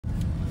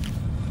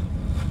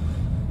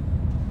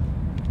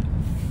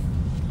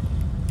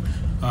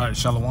All right,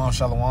 shalom,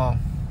 shalom.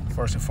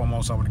 First and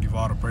foremost, I want to give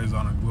all the praise,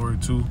 honor, and glory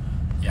to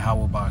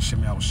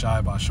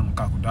Yahawashi, by Shem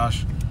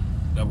Kakudash.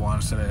 Double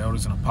honor to the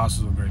elders and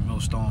apostles of Great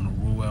Millstone,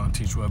 who rule well and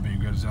teach well, being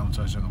great example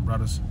to our young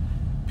brothers.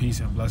 Peace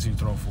and blessings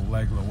to the full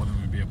leg, Lord willing,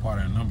 we be a part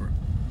of that number.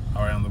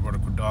 All right, I'm the brother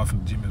Kudah from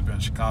the G-Miss Ben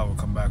Chicago. We'll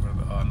come back with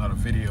another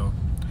video.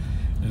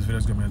 This video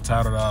is going to be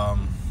entitled,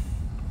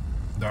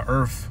 The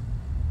Earth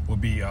Will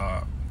Be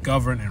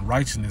Governed in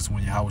Righteousness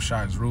When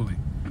Yahawashi is Ruling.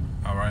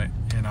 All right,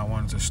 and I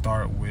wanted to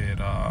start with,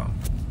 I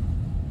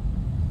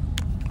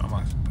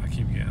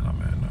keep getting,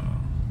 I'm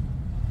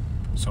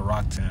in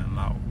Sirach 10,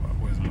 not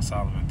Wisdom of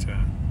Solomon 10.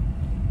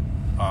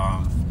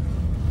 I'm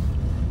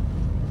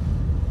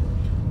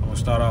going to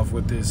start off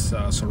with this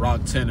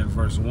Sirach 10 and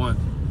verse 1.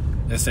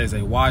 It says,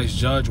 a wise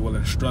judge will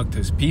instruct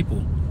his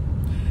people,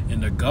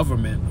 and the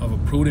government of a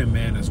prudent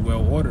man is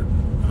well ordered.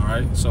 All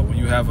right, so when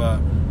you have a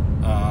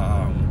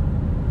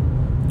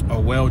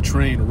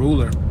well-trained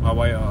ruler,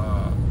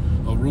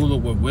 a ruler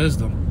with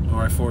wisdom, all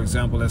right, for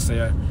example, let's say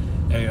a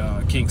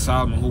King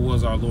Solomon, who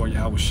was our Lord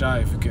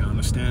Yahawashi, if you can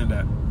understand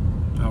that,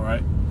 all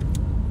right,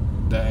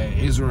 that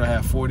Israel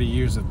had 40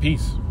 years of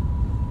peace,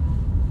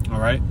 all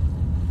right.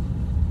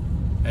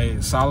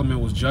 Solomon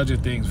was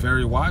judging things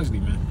very wisely,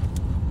 man.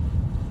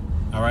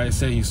 All right, it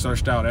said he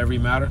searched out every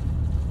matter.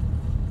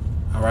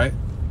 All right,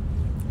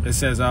 it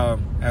says,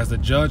 as the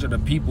judge of the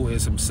people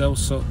is himself,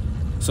 so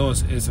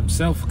is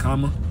himself,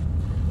 comma,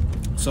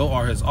 so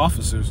are his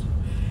officers.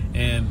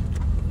 And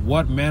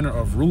what manner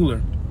of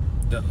ruler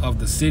of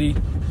the city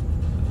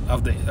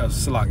of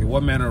Salaki,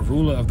 what manner of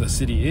ruler of the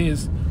city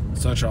is,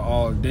 such are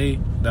all they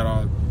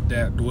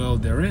that dwell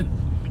therein.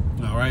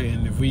 All right,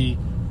 and if we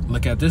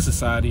look at this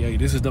society, hey,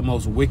 this is the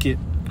most wicked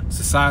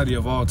society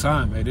of all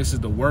time. Hey, this is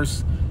the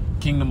worst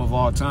kingdom of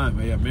all time.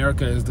 Hey,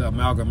 America is the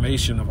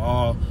amalgamation of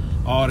all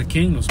the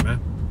kingdoms, man.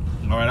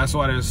 All right, that's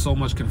why there's so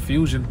much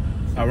confusion.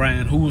 All right,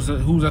 and who's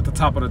at the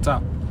top of the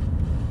top?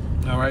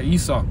 All right,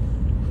 Esau.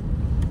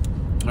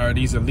 All right,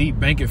 these elite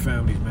banking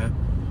families, man.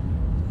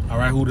 All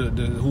right,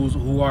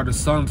 who are the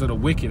sons of the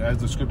wicked, as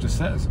the scripture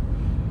says.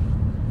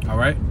 All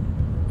right,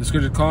 the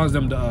scripture calls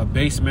them the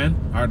base men,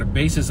 or the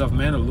basis of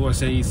men. The Lord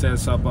he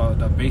says about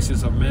the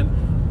basis of men.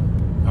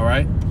 All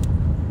right,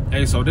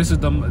 hey, so this is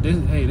the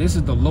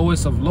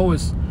lowest of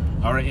lowest.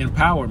 All right, in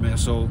power, man.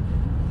 So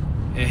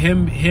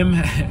him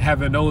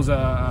having those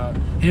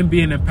him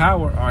being in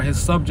power, or his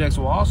subjects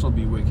will also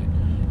be wicked.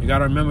 You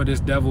gotta remember, this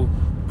devil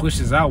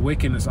pushes out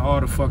wickedness all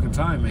the fucking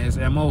time, man. His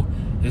MO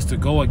is to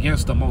go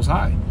against the Most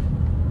High.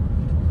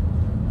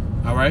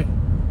 All right,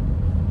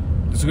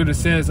 the scripture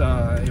says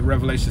in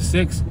Revelation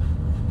 6,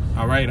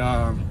 all right,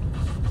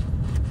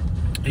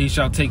 he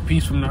shall take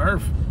peace from the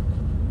earth.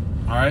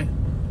 All right,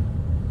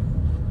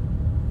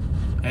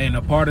 and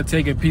a part of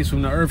taking peace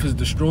from the earth is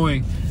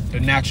destroying the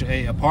natural.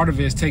 A part of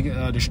it is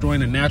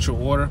destroying the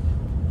natural order.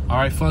 All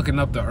right, fucking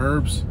up the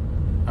herbs.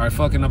 All right,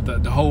 fucking up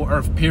the whole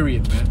earth,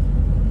 period, man.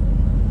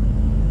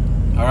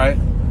 All right,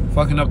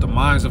 fucking up the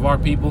minds of our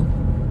people.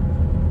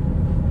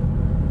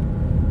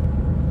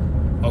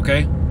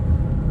 Okay.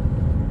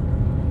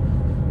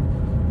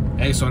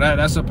 Hey, so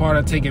that's a part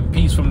of taking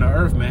peace from the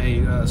earth, man.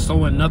 Hey,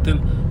 sowing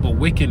nothing but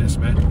wickedness,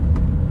 man.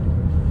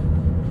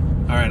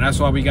 All right, that's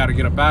why we got to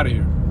get up out of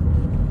here.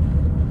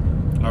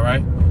 All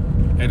right.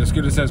 Hey, the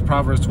scripture says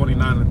Proverbs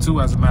 29 and 2.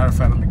 As a matter of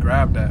fact, let me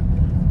grab that.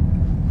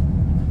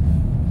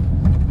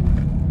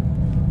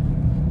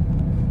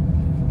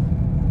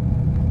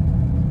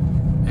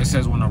 It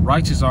says, when the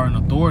righteous are in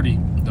authority,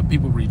 the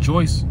people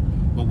rejoice.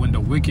 But when the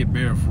wicked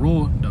beareth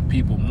rule, the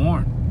people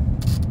mourn.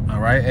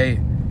 All right, hey.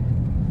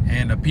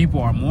 And the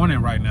people are mourning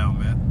right now,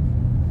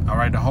 man. All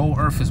right, the whole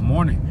earth is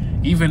mourning.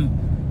 Even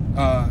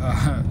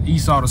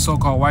Esau, the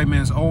so-called white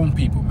man's own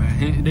people,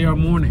 man, they are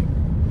mourning.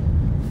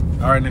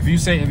 All right, and if you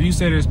say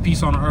there's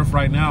peace on the earth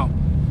right now,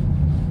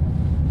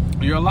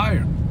 you're a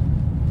liar.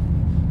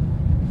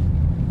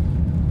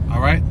 All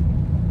right.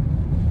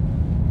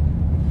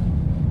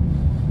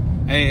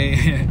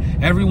 Hey,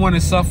 everyone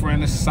is suffering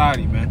in this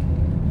society, man.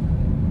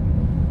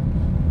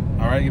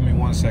 All right, give me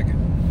 1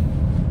 second.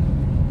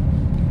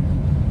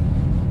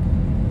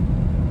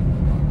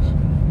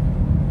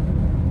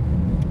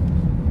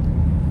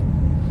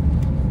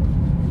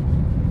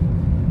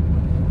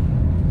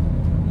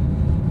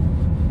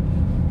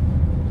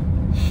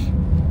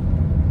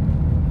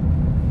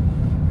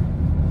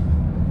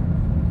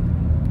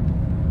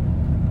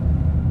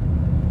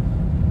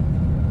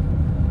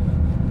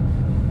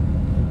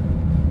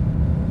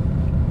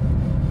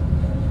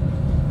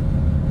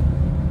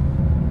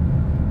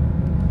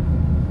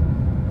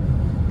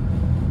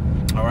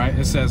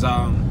 It says,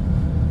 an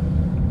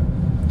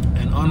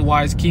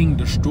unwise king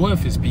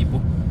destroyeth his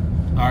people.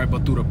 All right,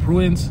 but through the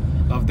prudence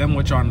of them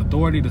which are in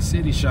authority, the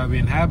city shall be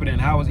inhabited.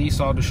 And how is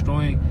Esau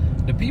destroying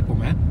the people,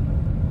 man?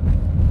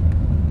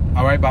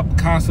 All right, by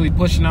constantly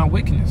pushing out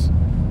wickedness.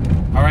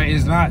 All right,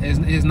 it's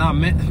not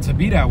meant to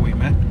be that way,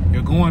 man.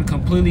 You're going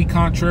completely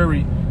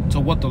contrary to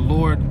what the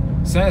Lord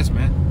says,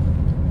 man.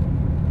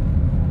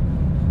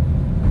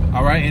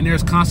 All right, and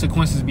there's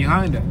consequences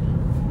behind that.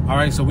 All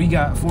right, so we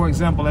got, for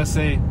example, let's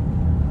say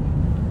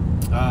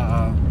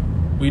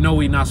We know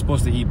we're not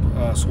supposed to eat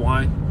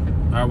swine.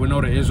 All right, we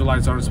know the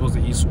Israelites aren't supposed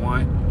to eat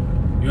swine.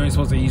 You ain't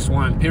supposed to eat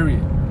swine,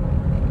 period.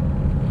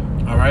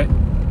 All right?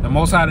 The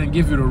Most High didn't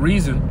give you the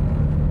reason.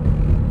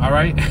 All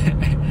right?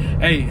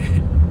 Hey,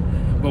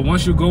 but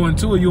once you go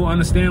into it, you'll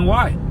understand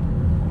why.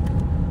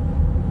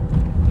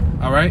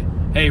 All right?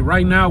 Hey,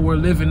 right now we're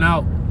living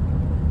out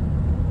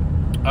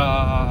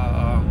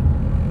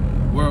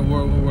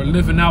we're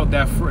living out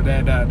that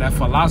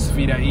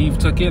philosophy that Eve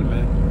took in,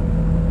 man.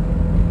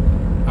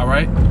 All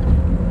right?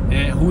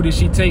 And who did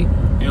she take?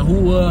 And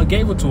who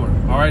gave it to her?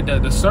 All right,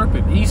 the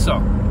serpent,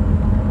 Esau.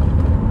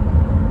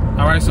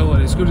 All right, so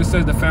the scripture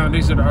says the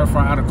foundation of the earth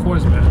are out of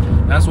course,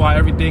 man. That's why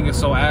everything is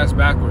so ass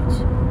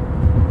backwards.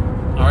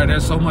 All right,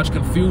 there's so much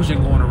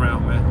confusion going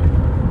around,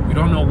 man. You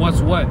don't know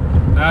what's what.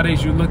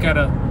 Nowadays, you look at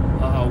a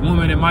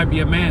woman, it might be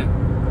a man.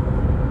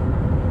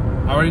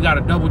 All right, you got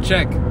to double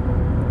check.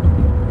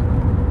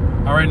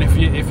 All right, and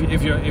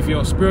if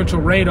your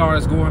spiritual radar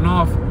is going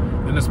off,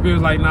 then the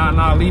spirit's like,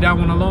 nah, leave that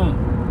one alone.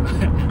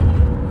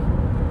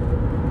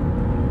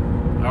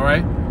 All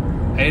right.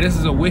 Hey, this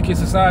is a wicked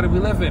society we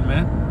live in,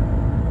 man.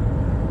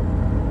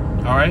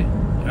 All right.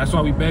 That's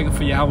why we begging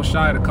for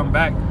Yahawashi to come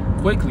back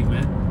quickly,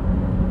 man.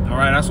 All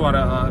right. That's why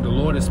the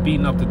Lord is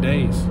speeding up the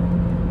days.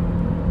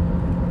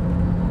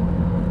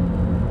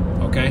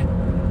 Okay.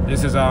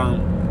 This is the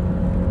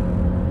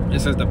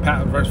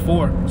verse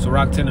 4,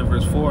 Sirach 10 and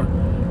verse 4.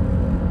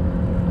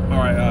 All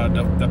right.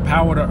 The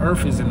power of the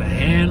earth is in the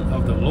hand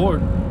of the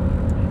Lord,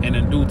 and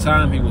in due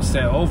time He will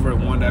set over it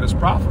one that is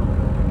profitable.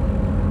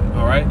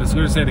 All right, the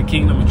scripture said the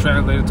kingdom is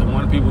translated to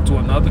one people to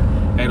another.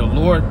 Hey, the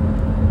Lord,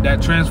 that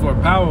transfer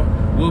of power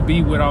will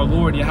be with our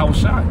Lord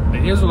Yahawashi.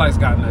 The Israelites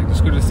got next. The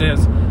scripture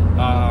says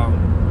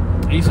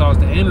Esau is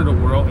the end of the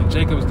world, and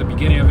Jacob is the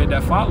beginning of it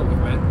that followed it,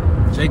 man.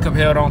 Jacob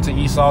held on to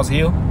Esau's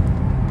heel.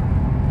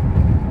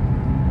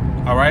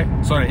 All right,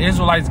 so the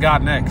Israelites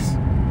got next.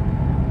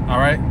 All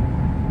right,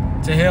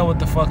 to hell with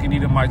the fucking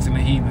Edomites and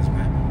the heathens,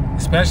 man,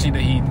 especially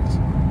the heathens.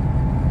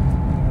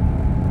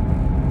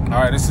 All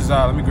right, this is,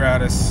 let me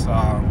grab this,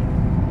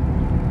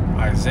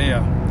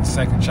 Isaiah, the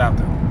 2nd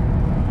chapter.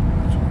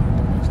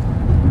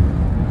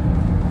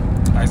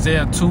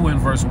 Isaiah 2 and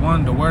verse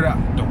 1, the word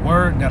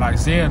that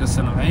Isaiah, the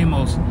son of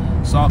Amos,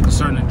 saw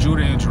concerning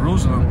Judah and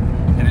Jerusalem,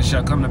 and it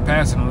shall come to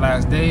pass in the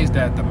last days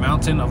that the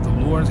mountain of the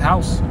Lord's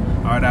house,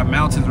 all right, that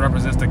mountain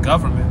represents the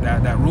government,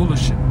 that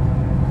rulership,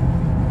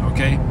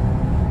 okay,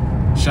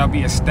 shall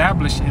be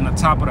established in the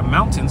top of the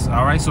mountains,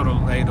 all right, so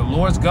the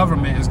Lord's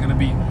government is going to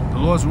be, the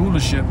Lord's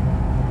rulership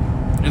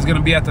is going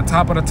to be at the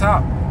top of the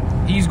top.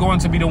 He's going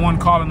to be the one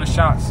calling the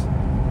shots.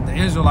 The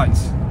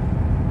Israelites.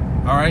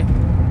 All right?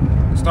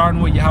 Starting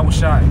with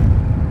Yahawashi.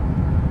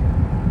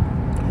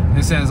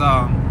 It says,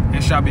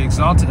 it shall be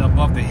exalted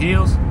above the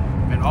hills,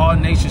 and all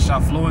nations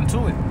shall flow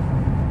into it.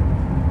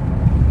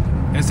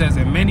 It says,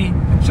 and many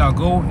shall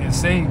go and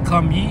say,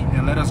 come ye,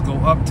 and let us go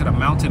up to the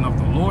mountain of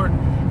the Lord,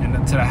 and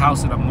to the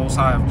house of the Most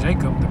High of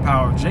Jacob, the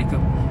power of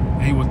Jacob.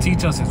 And He will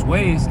teach us His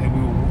ways, and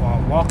we will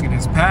walk in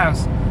His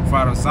paths. For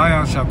out of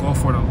Zion shall go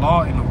for the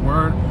law and the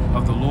word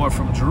of the Lord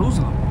from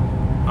Jerusalem.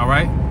 All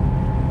right.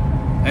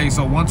 Hey,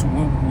 so once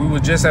we were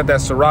just at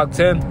that Sirach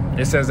 10,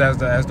 it says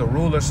as the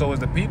ruler, so is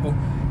the people.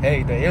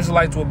 Hey, the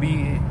Israelites will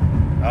be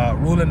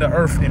ruling the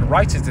earth in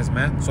righteousness,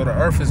 man. So the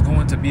earth is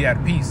going to be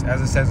at peace,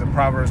 as it says in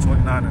Proverbs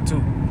 29 and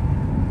 2.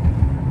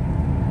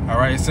 All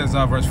right, it says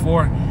verse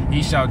 4,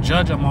 He shall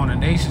judge among the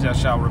nations, and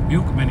shall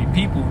rebuke many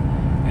people,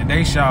 and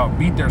they shall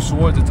beat their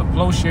swords into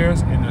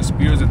plowshares and their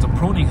spears into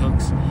pruning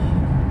hooks.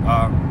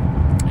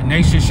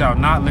 Nation shall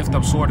not lift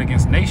up sword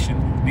against nation,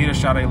 neither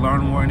shall they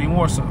learn war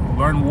anymore.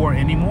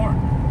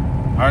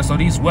 All right, so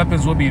these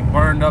weapons will be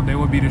burned up, they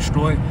will be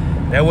destroyed.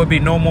 There will be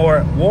no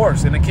more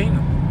wars in the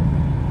kingdom.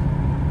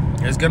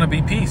 There's gonna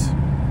be peace.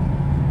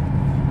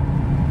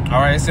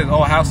 All right, it says,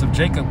 "O house of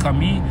Jacob,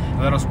 come ye,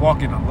 and let us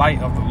walk in the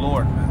light of the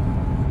Lord," man.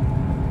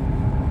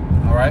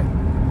 All right,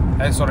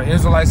 and so the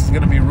Israelites is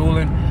gonna be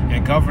ruling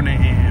and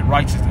governing in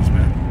righteousness,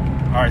 man.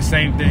 All right,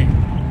 same thing.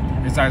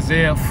 It's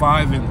Isaiah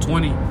 5 and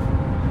 20.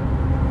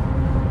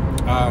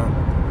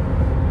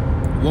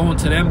 Woe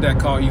unto them that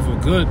call evil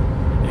good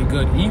and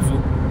good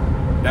evil,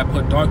 that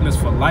put darkness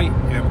for light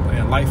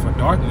and light for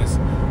darkness,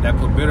 that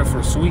put bitter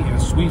for sweet and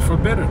sweet for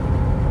bitter.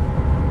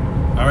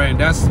 All right, and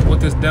that's what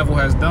this devil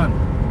has done.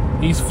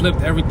 He's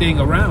flipped everything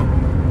around.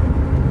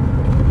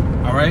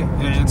 All right,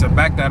 and to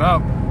back that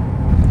up,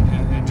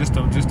 and just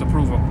to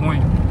prove a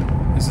point,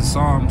 this is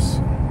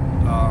Psalms,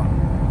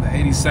 the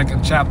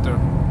 82nd chapter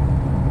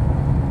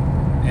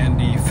and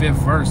the 5th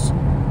verse.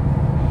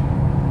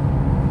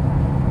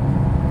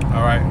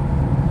 All right,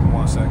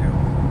 1 second.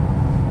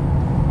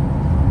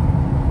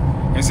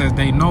 It says,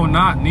 "They know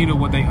not, neither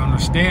would they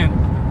understand.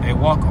 They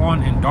walk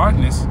on in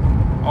darkness.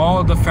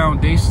 All the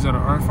foundations of the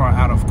earth are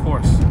out of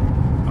course."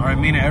 All right,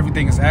 meaning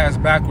everything is ass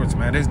backwards,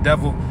 man. This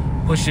devil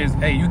pushes.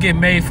 Hey, you get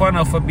made fun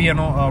of for being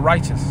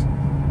righteous.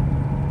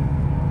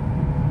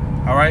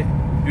 All right,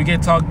 you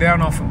get talked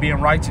down on for being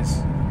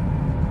righteous.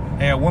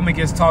 Hey, a woman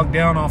gets talked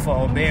down on for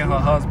obeying her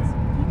husband.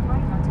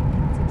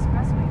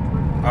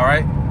 All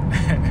right.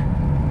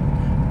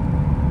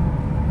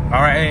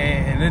 All right.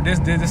 And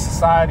this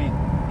society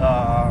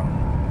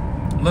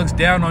looks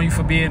down on you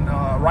for being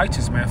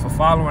righteous, man, for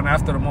following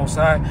after the Most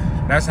High.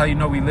 That's how you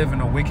know we live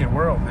in a wicked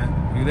world,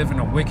 man. We live in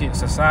a wicked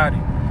society.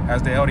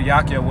 As the Elder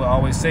Yakia will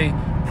always say,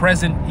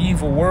 present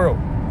evil world.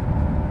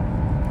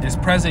 This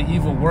present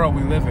evil world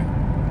we live in.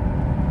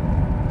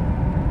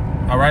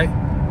 All right?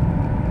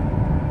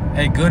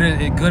 Hey,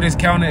 good is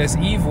counted as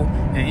evil,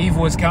 and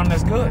evil is counted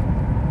as good.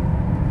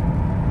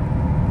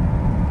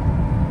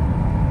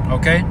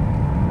 Okay?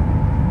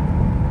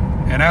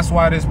 And that's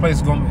why this place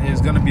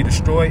is going to be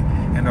destroyed,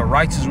 and the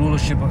righteous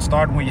rulership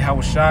starting with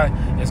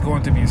Yahawashi is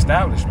going to be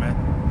established, man.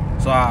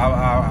 So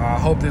I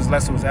hope this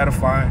lesson was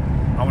edifying.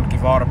 I want to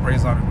give all the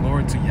praise, honor, and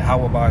glory to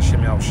Yahweh,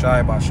 Ba'ashem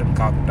Yahawashi, Ba'ashem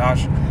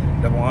Kakudash,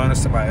 double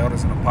honors to my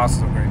elders and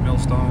apostles of Great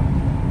Millstone.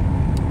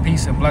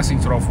 Peace and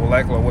blessings to those who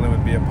like, Lord willing to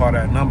be a part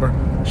of that number.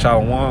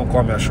 Shalom,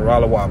 call me a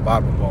Sharala,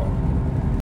 Bible Ball.